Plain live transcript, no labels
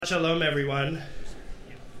Shalom, everyone.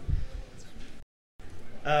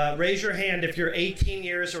 Raise your hand if you're 18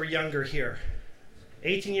 years or younger here.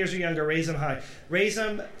 18 years or younger, raise them high. Raise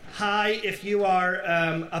them high if you are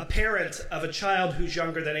a parent of a child who's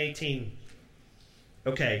younger than 18.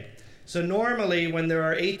 Okay. So normally when there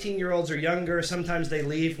are 18-year-olds or younger, sometimes they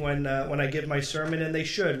leave when I give my sermon, and they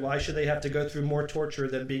should. Why should they have to go through more torture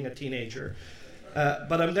than being a teenager?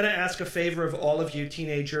 But I'm going to ask a favor of all of you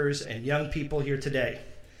teenagers and young people here today.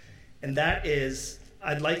 And that is,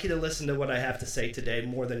 I'd like you to listen to what I have to say today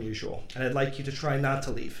more than usual. And I'd like you to try not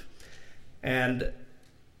to leave. And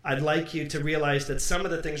I'd like you to realize that some of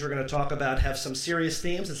the things we're going to talk about have some serious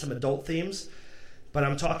themes and some adult themes. But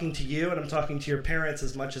I'm talking to you and I'm talking to your parents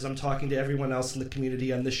as much as I'm talking to everyone else in the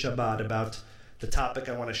community on this Shabbat about the topic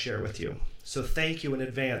I want to share with you. So thank you in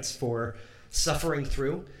advance for suffering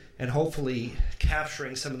through and hopefully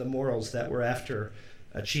capturing some of the morals that we're after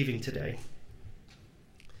achieving today.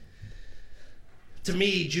 To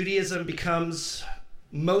me, Judaism becomes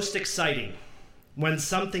most exciting when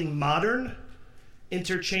something modern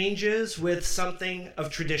interchanges with something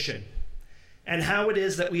of tradition, and how it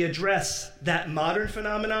is that we address that modern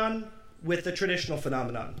phenomenon with the traditional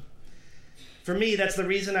phenomenon. For me, that's the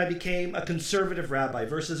reason I became a conservative rabbi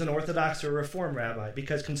versus an Orthodox or Reform rabbi,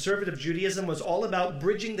 because conservative Judaism was all about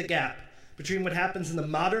bridging the gap between what happens in the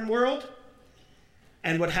modern world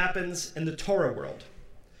and what happens in the Torah world.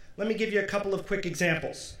 Let me give you a couple of quick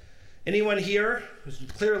examples. Anyone here who's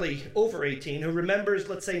clearly over 18 who remembers,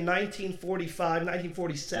 let's say, 1945,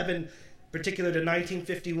 1947, particular to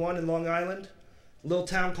 1951 in Long Island, a little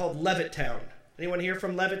town called Levittown. Anyone here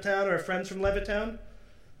from Levittown or friends from Levittown?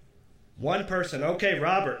 One person. Okay,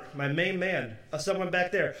 Robert, my main man. Someone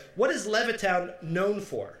back there. What is Levittown known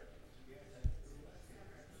for?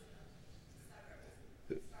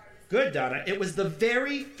 Good, Donna. It was the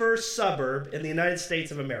very first suburb in the United States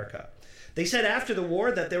of America. They said after the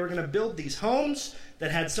war that they were going to build these homes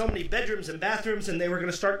that had so many bedrooms and bathrooms, and they were going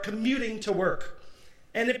to start commuting to work.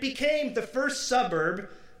 And it became the first suburb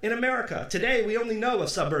in America. Today, we only know of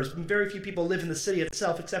suburbs. Very few people live in the city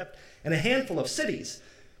itself, except in a handful of cities.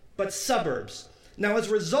 But suburbs. Now, as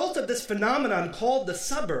a result of this phenomenon called the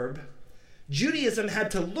suburb, Judaism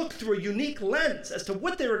had to look through a unique lens as to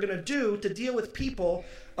what they were going to do to deal with people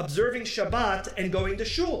observing Shabbat and going to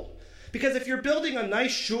shul. Because if you're building a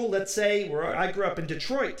nice shul, let's say, where I grew up in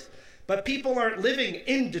Detroit, but people aren't living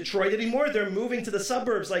in Detroit anymore, they're moving to the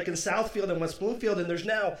suburbs like in Southfield and West Bloomfield, and there's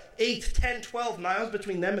now 8, 10, 12 miles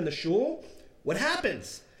between them and the shul, what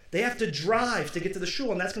happens? They have to drive to get to the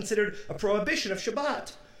shul, and that's considered a prohibition of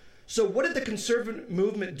Shabbat. So what did the conservative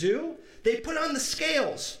movement do? They put on the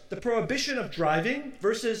scales the prohibition of driving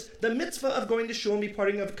versus the mitzvah of going to shul and be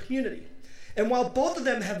part of a community. And while both of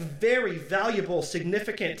them have very valuable,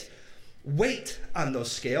 significant weight on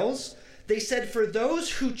those scales, they said for those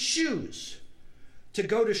who choose to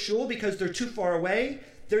go to shul because they're too far away,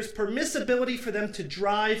 there's permissibility for them to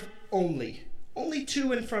drive only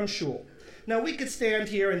to and from shul. Now we could stand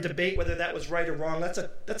here and debate whether that was right or wrong. That's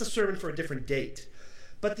a sermon for a different date.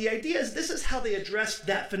 But the idea is this is how they addressed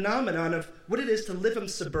that phenomenon of what it is to live in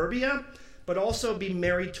suburbia, but also be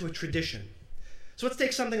married to a tradition. So let's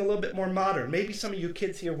take something a little bit more modern. Maybe some of you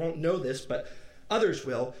kids here won't know this, but others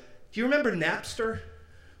will. Do you remember Napster?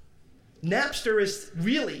 Napster is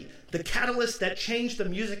really the catalyst that changed the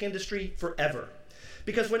music industry forever.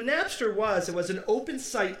 Because what Napster was, it was an open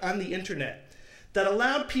site on the internet that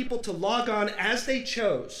allowed people to log on as they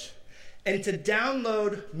chose and to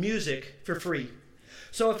download music for free.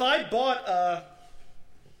 So if I bought a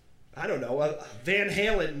Van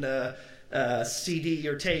Halen CD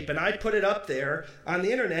or tape, and I put it up there on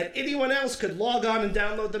the internet, anyone else could log on and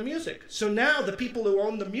download the music. So now the people who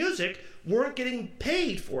own the music weren't getting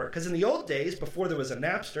paid for it. Because in the old days, before there was a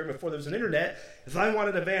Napster, before there was an internet, if I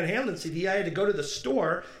wanted a Van Halen CD, I had to go to the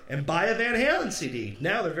store and buy a Van Halen CD.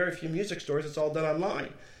 Now there are very few music stores. It's all done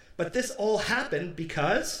online. But this all happened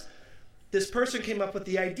because this person came up with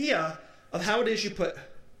the idea of how it is you put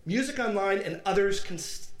music online and others can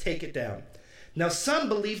take it down. Now, some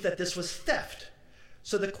believe that this was theft.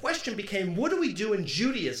 So the question became, what do we do in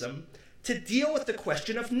Judaism to deal with the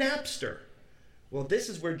question of Napster? Well, this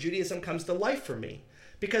is where Judaism comes to life for me.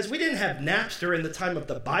 Because we didn't have Napster in the time of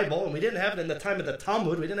the Bible, and we didn't have it in the time of the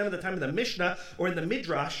Talmud, we didn't have it in the time of the Mishnah or in the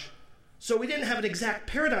Midrash. So we didn't have an exact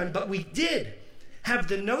paradigm, but we did have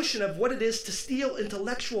the notion of what it is to steal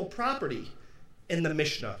intellectual property in the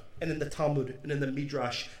Mishnah and in the Talmud and in the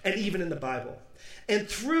Midrash and even in the Bible. And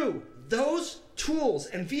through those tools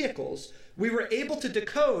and vehicles, we were able to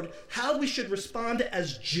decode how we should respond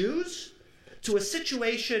as Jews to a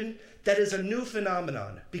situation that is a new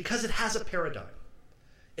phenomenon because it has a paradigm.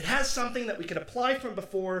 has something that we can apply from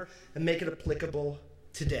before and make it applicable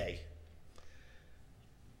today.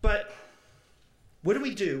 But what do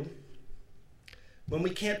we do when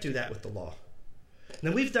we can't do that with the law?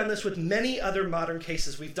 Now, we've done this with many other modern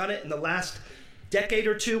cases. We've done it in the last decade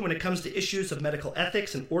or two when it comes to issues of medical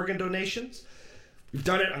ethics and organ donations. We've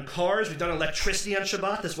done it on cars. We've done electricity on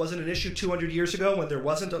Shabbat. This wasn't an issue 200 years ago when there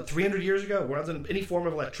wasn't, 300 years ago, there wasn't any form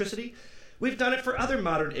of electricity. We've done it for other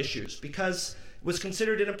modern issues because it was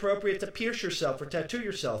considered inappropriate to pierce yourself or tattoo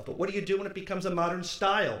yourself. But what do you do when it becomes a modern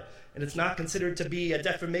style and it's not considered to be a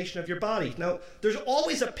deformation of your body? Now, there's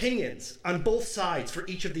always opinions on both sides for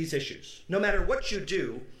each of these issues. No matter what you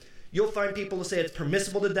do, you'll find people who say it's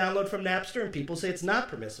permissible to download from Napster and people say it's not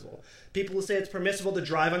permissible. People who say it's permissible to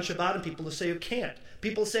drive on Shabbat and people who say you can't.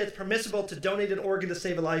 People say it's permissible to donate an organ to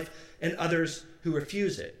save a life and others who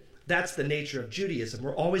refuse it. That's the nature of Judaism.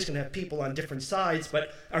 We're always going to have people on different sides,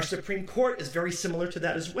 but our Supreme Court is very similar to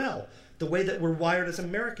that as well. The way that we're wired as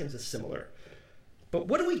Americans is similar. But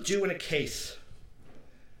what do we do in a case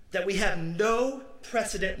that we have no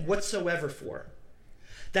precedent whatsoever for?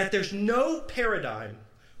 That there's no paradigm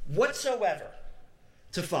whatsoever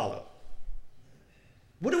to follow?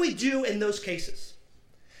 What do we do in those cases?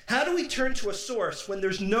 How do we turn to a source when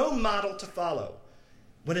there's no model to follow,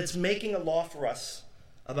 when it's making a law for us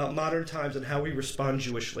about modern times and how we respond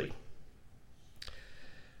Jewishly?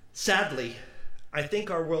 Sadly, I think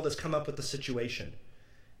our world has come up with a situation,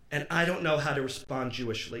 and I don't know how to respond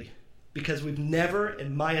Jewishly, because we've never,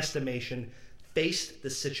 in my estimation, faced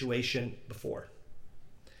this situation before.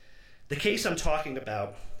 The case I'm talking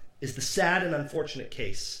about is the sad and unfortunate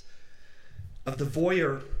case of the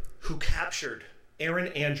voyeur who captured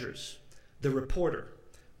Erin Andrews, the reporter,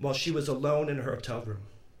 while she was alone in her hotel room.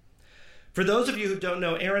 For those of you who don't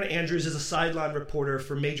know, Erin Andrews is a sideline reporter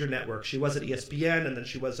for major networks. She was at ESPN, and then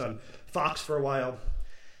she was on Fox for a while.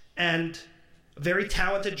 And a very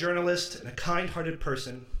talented journalist and a kind-hearted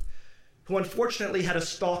person who unfortunately had a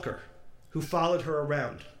stalker who followed her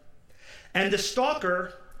around. And the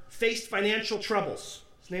stalker faced financial troubles.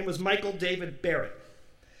 His name was Michael David Barrett.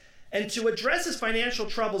 And to address his financial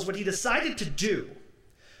troubles, what he decided to do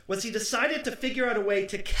was he decided to figure out a way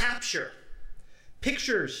to capture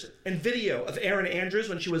pictures and video of Erin Andrews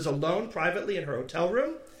when she was alone privately in her hotel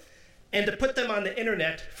room and to put them on the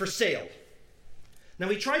internet for sale. Now,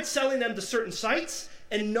 he tried selling them to certain sites,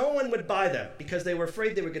 and no one would buy them because they were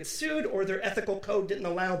afraid they would get sued or their ethical code didn't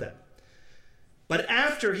allow them. But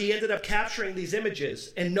after he ended up capturing these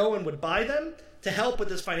images and no one would buy them, to help with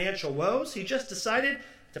his financial woes, he just decided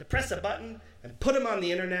to press a button and put them on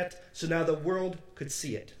the internet so now the world could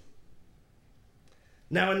see it.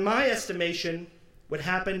 Now, in my estimation, what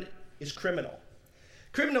happened is criminal.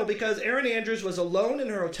 Criminal because Erin Andrews was alone in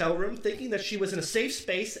her hotel room thinking that she was in a safe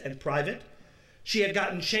space and private. She had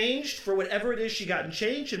gotten changed for whatever it is she gotten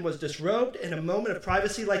changed and was disrobed in a moment of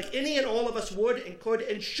privacy like any and all of us would and could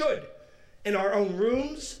and should in our own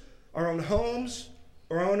rooms, our own homes,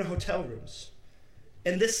 or our own hotel rooms.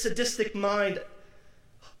 And this sadistic mind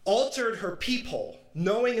altered her peephole,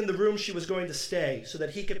 knowing in the room she was going to stay so that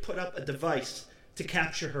he could put up a device to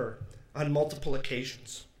capture her on multiple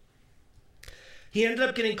occasions. He ended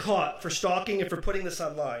up getting caught for stalking and for putting this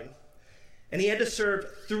online, and he had to serve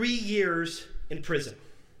 3 years in prison.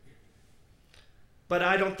 But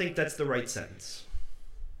I don't think that's the right sentence.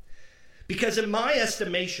 Because in my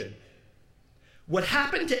estimation, what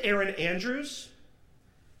happened to Erin Andrews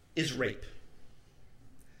is rape.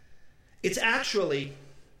 It's actually,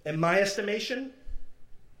 in my estimation,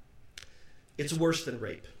 it's worse than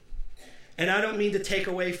rape. And I don't mean to take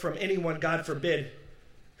away from anyone, God forbid,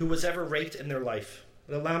 who was ever raped in their life.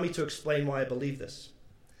 But allow me to explain why I believe this.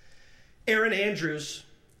 Erin Andrews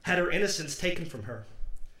had her innocence taken from her.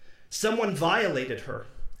 Someone violated her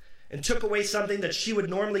and took away something that she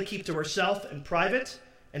would normally keep to herself and private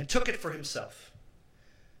and took it for himself.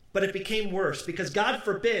 But it became worse because God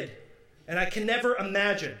forbid, and I can never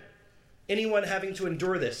imagine anyone having to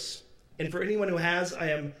endure this. And for anyone who has, I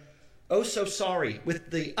am oh so sorry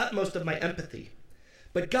with the utmost of my empathy.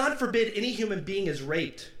 But God forbid any human being is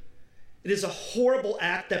raped. It is a horrible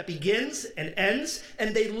act that begins and ends,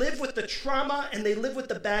 and they live with the trauma and they live with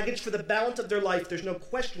the baggage for the balance of their life. There's no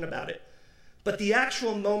question about it. But the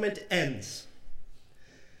actual moment ends.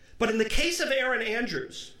 But in the case of Erin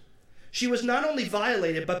Andrews, she was not only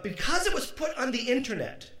violated, but because it was put on the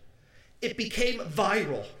internet, it became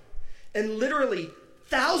viral. And literally,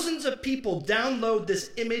 thousands of people download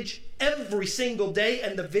this image every single day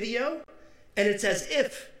and the video, and it's as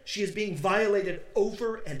if she is being violated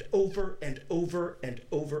over and over and over and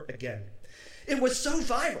over again. It was so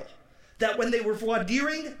viral that when they were voir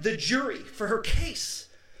diring the jury for her case,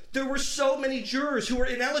 There were so many jurors who were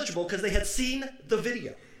ineligible because they had seen the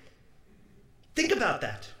video. Think about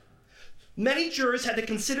that. Many jurors had to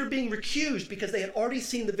consider being recused because they had already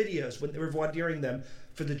seen the videos when they were voir direing them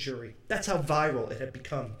for the jury. That's how viral it had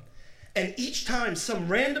become. And each time some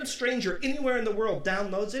random stranger anywhere in the world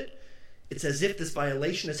downloads it, it's as if this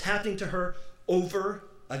violation is happening to her over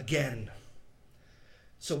again.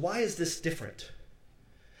 So why is this different?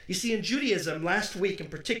 You see, in Judaism, last week in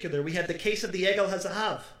particular, we had the case of the Egel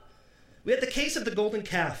HaZahav. We had the case of the golden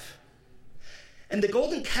calf. And the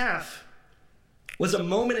golden calf was a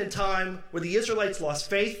moment in time where the Israelites lost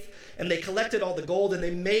faith, and they collected all the gold, and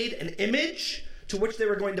they made an image to which they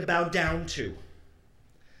were going to bow down to.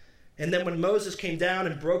 And then when Moses came down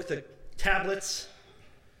and broke the tablets,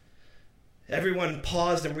 everyone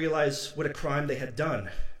paused and realized what a crime they had done.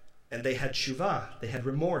 And they had teshuvah, they had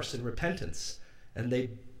remorse and repentance. And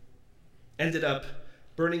they ended up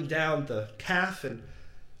burning down the calf and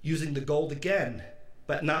using the gold again,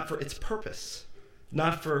 but not for its purpose,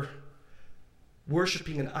 not for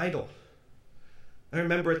worshiping an idol. I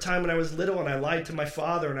remember a time when I was little and I lied to my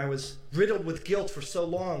father and I was riddled with guilt for so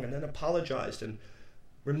long, and then apologized and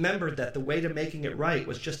remembered that the way to making it right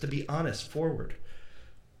was just to be honest forward.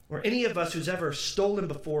 Or any of us who's ever stolen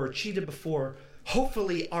before or cheated before,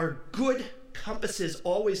 hopefully our good compasses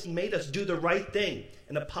always made us do the right thing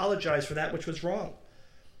and apologize for that which was wrong.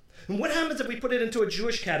 And what happens if we put it into a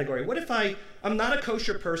Jewish category? What if I'm not a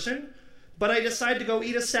kosher person, but I decide to go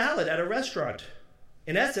eat a salad at a restaurant?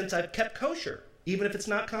 In essence, I've kept kosher, even if it's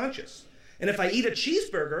not conscious. And if I eat a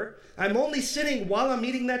cheeseburger, I'm only sinning while I'm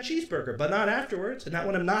eating that cheeseburger, but not afterwards, and not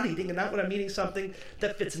when I'm not eating, and not when I'm eating something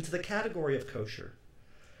that fits into the category of kosher.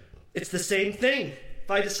 It's the same thing if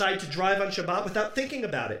I decide to drive on Shabbat without thinking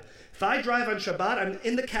about it. If I drive on Shabbat, I'm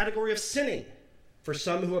in the category of sinning for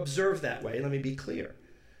some who observe that way, let me be clear.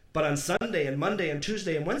 But on Sunday and Monday and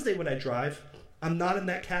Tuesday and Wednesday when I drive, I'm not in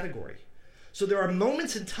that category. So there are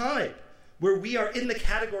moments in time where we are in the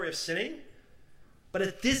category of sinning, but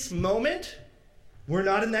at this moment, we're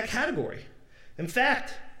not in that category. In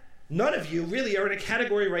fact, none of you really are in a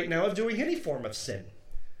category right now of doing any form of sin.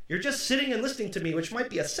 You're just sitting and listening to me, which might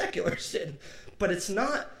be a secular sin, but it's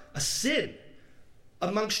not a sin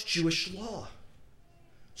amongst Jewish law.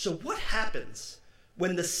 So what happens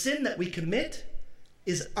when the sin that we commit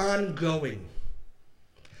is ongoing?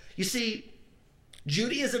 You see,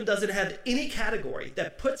 Judaism doesn't have any category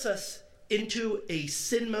that puts us into a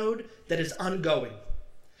sin mode that is ongoing.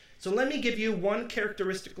 So let me give you one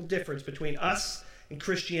characteristical difference between us and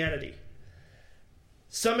Christianity.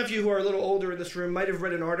 Some of you who are a little older in this room might have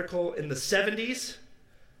read an article in the 70s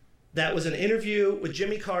that was an interview with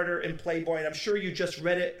Jimmy Carter in Playboy, and I'm sure you just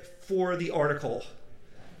read it for the article.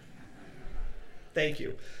 Thank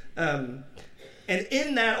you. And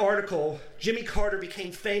in that article, Jimmy Carter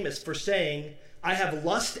became famous for saying, "I have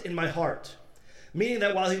lust in my heart," meaning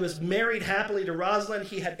that while he was married happily to Rosalind,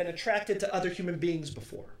 he had been attracted to other human beings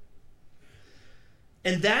before.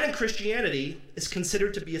 And that in Christianity is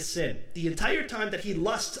considered to be a sin. The entire time that he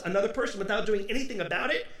lusts another person without doing anything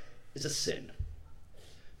about it is a sin.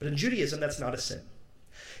 But in Judaism, that's not a sin.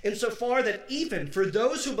 Insofar that even for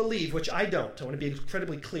those who believe, which I don't, I want to be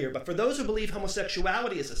incredibly clear, but for those who believe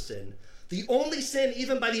homosexuality is a sin, the only sin,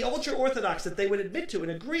 even by the ultra-Orthodox, that they would admit to and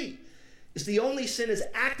agree, is the only sin is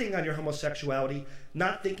acting on your homosexuality,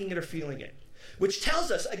 not thinking it or feeling it. Which tells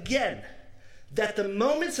us, again, that the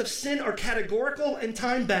moments of sin are categorical and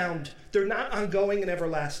time-bound. They're not ongoing and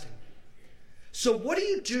everlasting. So what do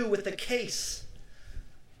you do with the case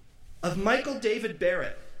of Michael David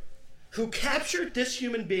Barrett, who captured this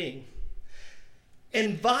human being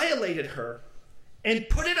and violated her and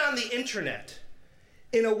put it on the internet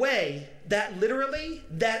in a way that literally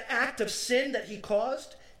that act of sin that he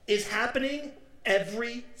caused is happening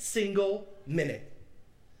every single minute?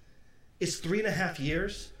 Is 3.5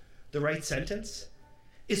 years the right sentence?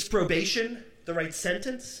 Is probation the right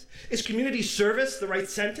sentence? Is community service the right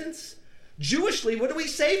sentence? Jewishly, what do we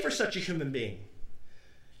say for such a human being?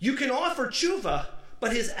 You can offer tshuva,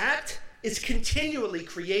 but his act is continually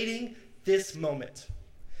creating this moment.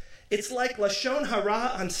 It's like Lashon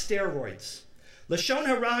Hara on steroids. Lashon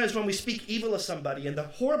Hara is when we speak evil of somebody, and the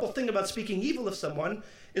horrible thing about speaking evil of someone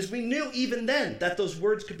is we knew even then that those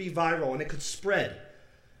words could be viral and it could spread.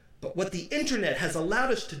 But what the internet has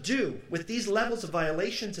allowed us to do with these levels of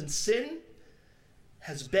violations and sin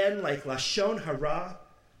has been like Lashon Hara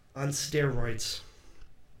on steroids.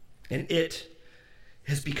 And it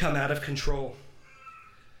has become out of control.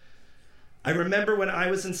 I remember when I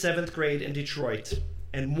was in 7th grade in Detroit,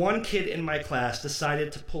 and one kid in my class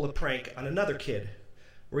decided to pull a prank on another kid,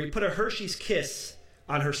 where he put a Hershey's Kiss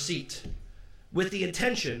on her seat, with the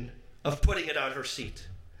intention of putting it on her seat.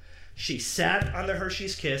 She sat on the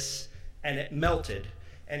Hershey's Kiss, and it melted,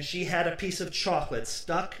 and she had a piece of chocolate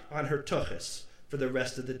stuck on her tuchus for the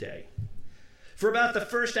rest of the day. For about the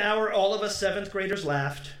first hour, all of us seventh graders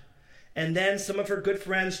laughed, and then some of her good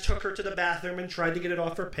friends took her to the bathroom and tried to get it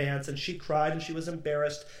off her pants, and she cried and she was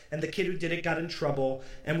embarrassed, and the kid who did it got in trouble,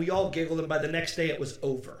 and we all giggled, and by the next day it was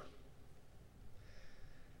over.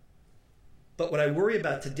 But what I worry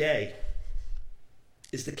about today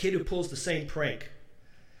is the kid who pulls the same prank.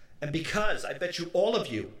 And because I bet you all of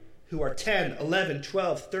you who are 10, 11,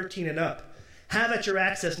 12, 13 and up have at your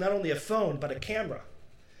access not only a phone but a camera,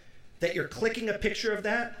 that you're clicking a picture of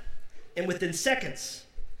that, and within seconds,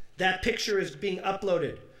 that picture is being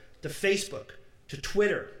uploaded to Facebook, to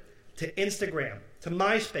Twitter, to Instagram, to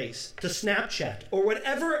MySpace, to Snapchat, or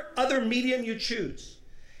whatever other medium you choose.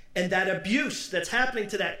 And that abuse that's happening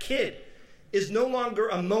to that kid is no longer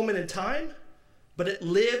a moment in time, but it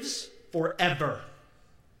lives forever.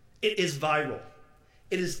 It is viral.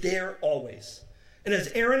 It is there always. And as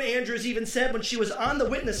Erin Andrews even said when she was on the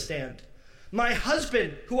witness stand, my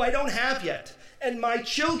husband, who I don't have yet, and my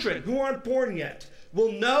children, who aren't born yet,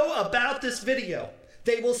 will know about this video.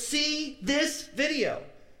 They will see this video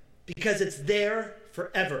because it's there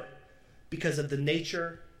forever, because of the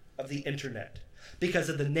nature of the internet, because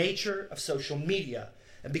of the nature of social media,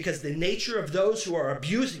 and because the nature of those who are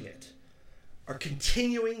abusing it are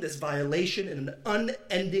continuing this violation in an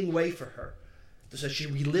unending way for her. So she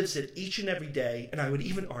relives it each and every day, and I would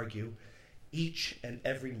even argue, each and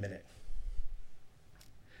every minute.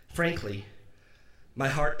 Frankly, my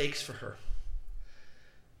heart aches for her.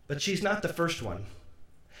 But she's not the first one.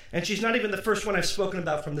 And she's not even the first one I've spoken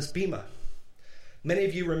about from this bima. Many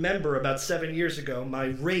of you remember about 7 years ago my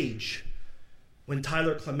rage when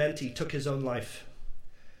Tyler Clementi took his own life.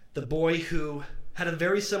 The boy who had a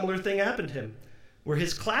very similar thing happen to him, where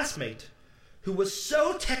his classmate, who was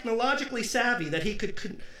so technologically savvy that he could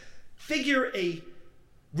configure a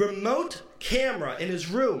remote camera in his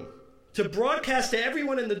room to broadcast to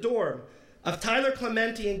everyone in the dorm of Tyler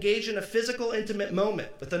Clementi engaged in a physical, intimate moment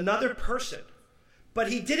with another person.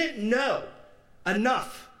 But he didn't know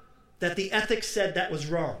enough that the ethics said that was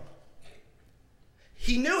wrong.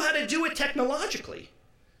 He knew how to do it technologically,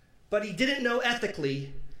 but he didn't know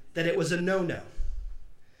ethically that it was a no-no.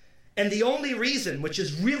 And the only reason, which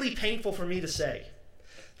is really painful for me to say,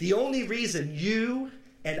 the only reason you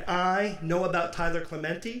and I know about Tyler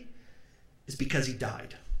Clementi is because he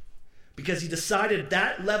died. Because he decided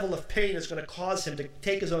that level of pain is going to cause him to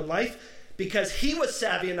take his own life, because he was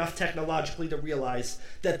savvy enough technologically to realize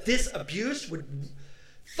that this abuse would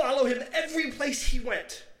follow him every place he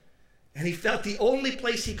went. And he felt the only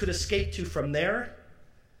place he could escape to from there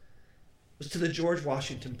was to the George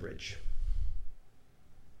Washington Bridge.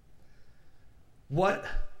 What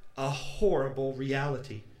a horrible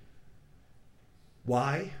reality.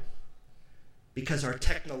 Why? Because our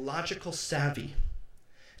technological savvy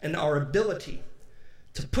and our ability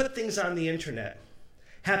to put things on the internet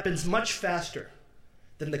happens much faster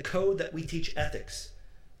than the code that we teach ethics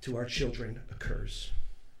to our children occurs.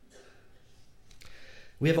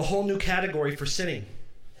 We have a whole new category for sinning,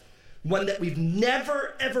 one that we've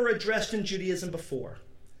never, ever addressed in Judaism before.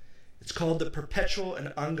 It's called the perpetual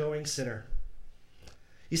and ongoing sinner.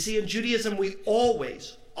 You see, in Judaism, we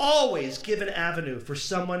always give an avenue for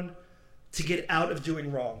someone to get out of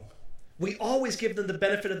doing wrong. We always give them the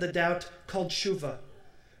benefit of the doubt called tshuva.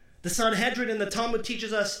 The Sanhedrin in the Talmud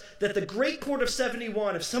teaches us that the great court of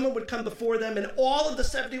 71, if someone would come before them and all of the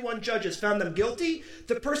 71 judges found them guilty,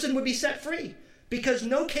 the person would be set free, because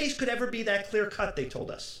no case could ever be that clear-cut, they told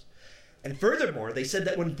us. And furthermore, they said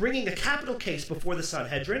that when bringing a capital case before the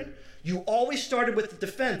Sanhedrin, you always started with the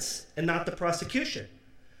defense and not the prosecution.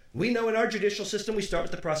 We know in our judicial system we start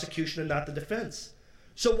with the prosecution and not the defense.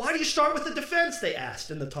 So why do you start with the defense, they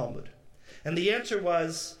asked in the Talmud. And the answer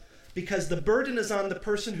was, because the burden is on the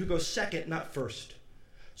person who goes second, not first.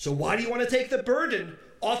 So why do you want to take the burden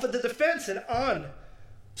off of the defense and on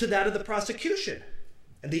to that of the prosecution?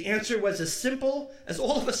 And the answer was as simple as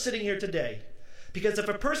all of us sitting here today. Because if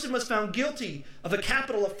a person was found guilty of a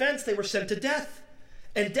capital offense, they were sent to death.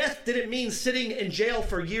 And death didn't mean sitting in jail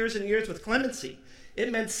for years and years with clemency.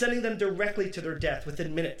 It meant sending them directly to their death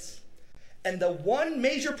within minutes. And the one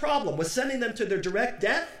major problem with sending them to their direct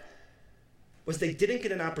death was they didn't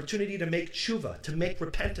get an opportunity to make tshuva, to make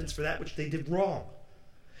repentance for that which they did wrong.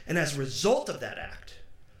 And as a result of that act,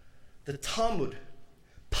 the Talmud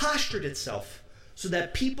postured itself so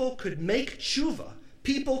that people could make tshuva,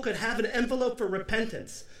 people could have an envelope for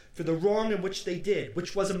repentance for the wrong in which they did,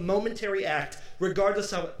 which was a momentary act,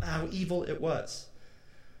 regardless of how evil it was.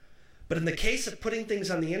 But in the case of putting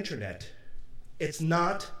things on the internet, it's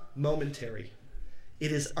not momentary.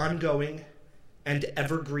 It is ongoing and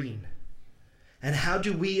evergreen. And how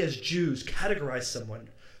do we as Jews categorize someone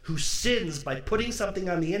who sins by putting something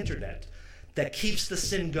on the internet that keeps the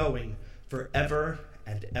sin going forever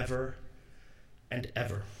and ever and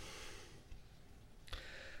ever?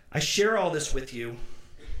 I share all this with you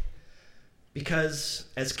because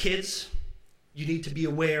as kids, you need to be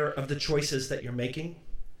aware of the choices that you're making.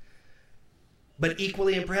 But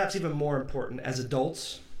equally, and perhaps even more important, as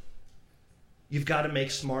adults, you've got to make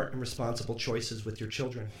smart and responsible choices with your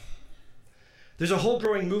children. There's a whole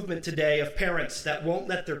growing movement today of parents that won't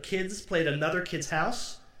let their kids play at another kid's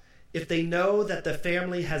house if they know that the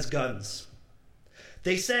family has guns.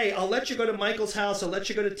 They say, I'll let you go to Michael's house, I'll let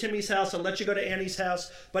you go to Timmy's house, I'll let you go to Annie's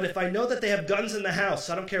house, but if I know that they have guns in the house,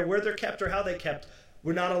 I don't care where they're kept or how they're kept,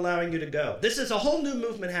 we're not allowing you to go. This is a whole new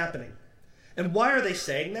movement happening. And why are they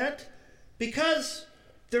saying that? Because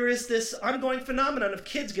there is this ongoing phenomenon of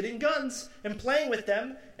kids getting guns and playing with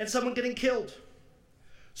them and someone getting killed.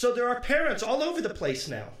 So there are parents all over the place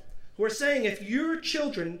now who are saying, if your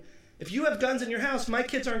children, if you have guns in your house, my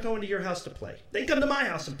kids aren't going to your house to play. They can come to my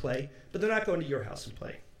house and play, but they're not going to your house and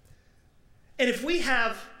play. And if we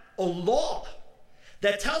have a law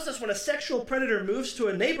that tells us when a sexual predator moves to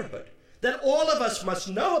a neighborhood, that all of us must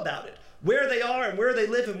know about it, where they are and where they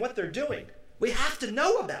live and what they're doing, we have to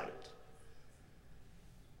know about it.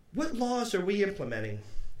 What laws are we implementing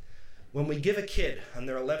when we give a kid on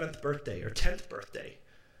their 11th birthday or 10th birthday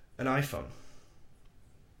an iPhone?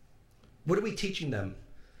 What are we teaching them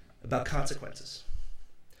about consequences?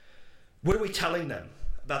 What are we telling them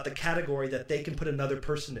about the category that they can put another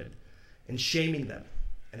person in, and shaming them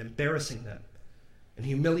and embarrassing them and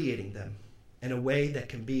humiliating them in a way that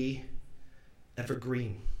can be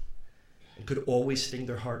evergreen and could always sting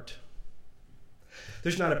their heart?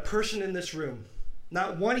 There's not a person in this room,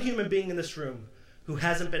 not one human being in this room, who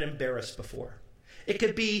hasn't been embarrassed before. It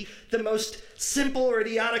could be the most simple or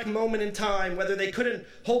idiotic moment in time, whether they couldn't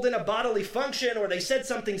hold in a bodily function or they said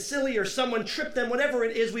something silly or someone tripped them, whatever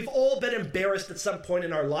it is, we've all been embarrassed at some point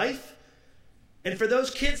in our life. And for those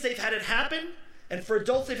kids, they've had it happen. And for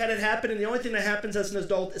adults, they've had it happen. And the only thing that happens as an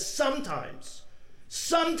adult is sometimes,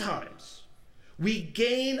 we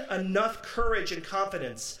gain enough courage and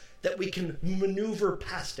confidence that we can maneuver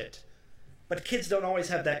past it. But kids don't always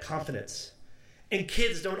have that confidence. And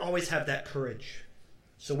kids don't always have that courage.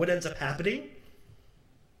 So what ends up happening?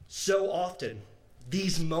 So often,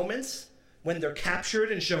 these moments, when they're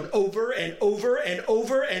captured and shown over and over and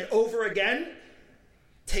over and over again,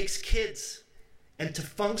 takes kids into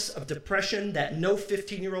funks of depression that no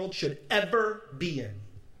 15-year-old should ever be in.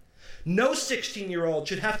 No 16-year-old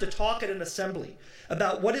should have to talk at an assembly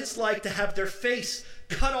about what it's like to have their face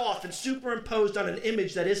cut off and superimposed on an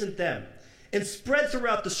image that isn't them, and spread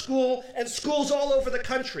throughout the school and schools all over the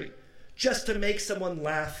country just to make someone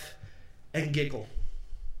laugh and giggle.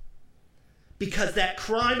 Because that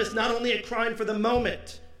crime is not only a crime for the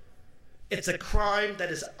moment, it's a crime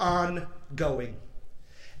that is ongoing.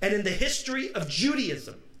 And in the history of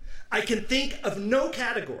Judaism, I can think of no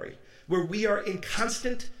category where we are in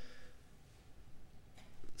constant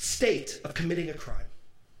state of committing a crime.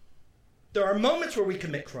 There are moments where we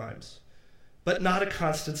commit crimes, but not a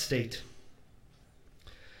constant state.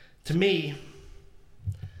 To me,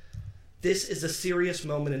 this is a serious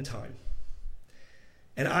moment in time.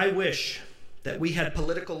 And I wish that we had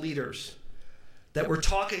political leaders that were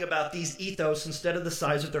talking about these ethos instead of the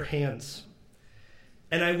size of their hands.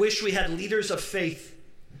 And I wish we had leaders of faith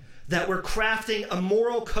that were crafting a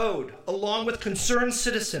moral code along with concerned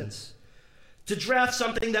citizens to draft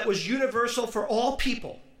something that was universal for all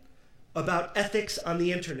people about ethics on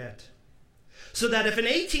the internet. So that if an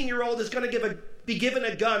 18-year-old is going to be given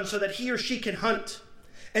a gun so that he or she can hunt,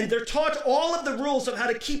 and they're taught all of the rules of how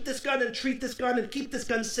to keep this gun and treat this gun and keep this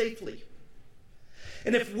gun safely.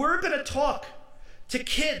 And if we're going to talk to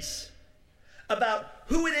kids about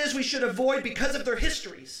who it is we should avoid because of their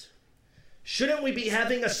histories, shouldn't we be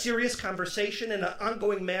having a serious conversation in an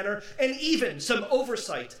ongoing manner and even some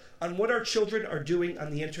oversight on what our children are doing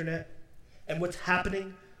on the internet and what's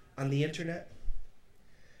happening on the internet?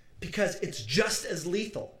 Because it's just as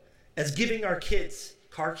lethal as giving our kids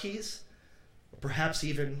car keys, or perhaps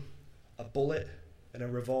even a bullet and a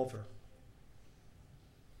revolver.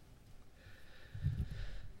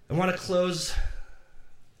 I want to close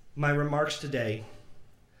my remarks today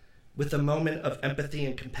with a moment of empathy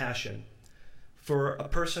and compassion for a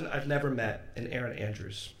person I've never met in Erin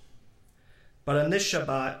Andrews. But on this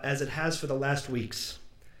Shabbat, as it has for the last weeks,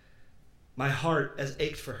 my heart has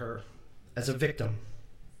ached for her as a victim.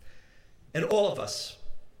 And all of us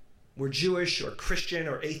we're Jewish or Christian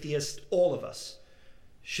or atheist, all of us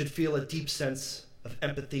should feel a deep sense of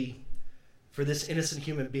empathy for this innocent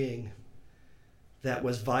human being that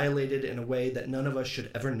was violated in a way that none of us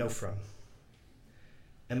should ever know from.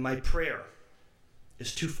 And my prayer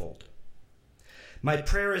is twofold. My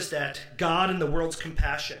prayer is that God, in the world's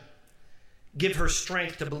compassion, give her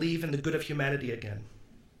strength to believe in the good of humanity again.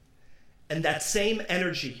 And that same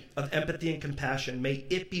energy of empathy and compassion, may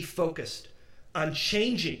it be focused on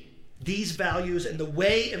changing these values and the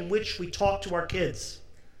way in which we talk to our kids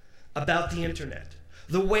about the internet,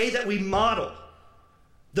 the way that we model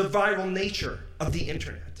the viral nature of the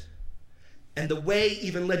internet, and the way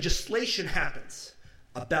even legislation happens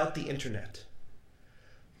about the internet,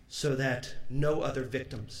 so that no other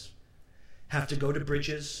victims have to go to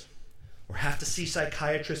Bridges or have to see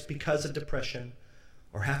psychiatrists because of depression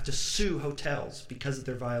or have to sue hotels because of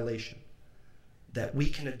their violation, that we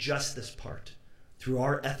can adjust this part through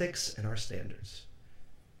our ethics and our standards.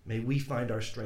 May we find our strength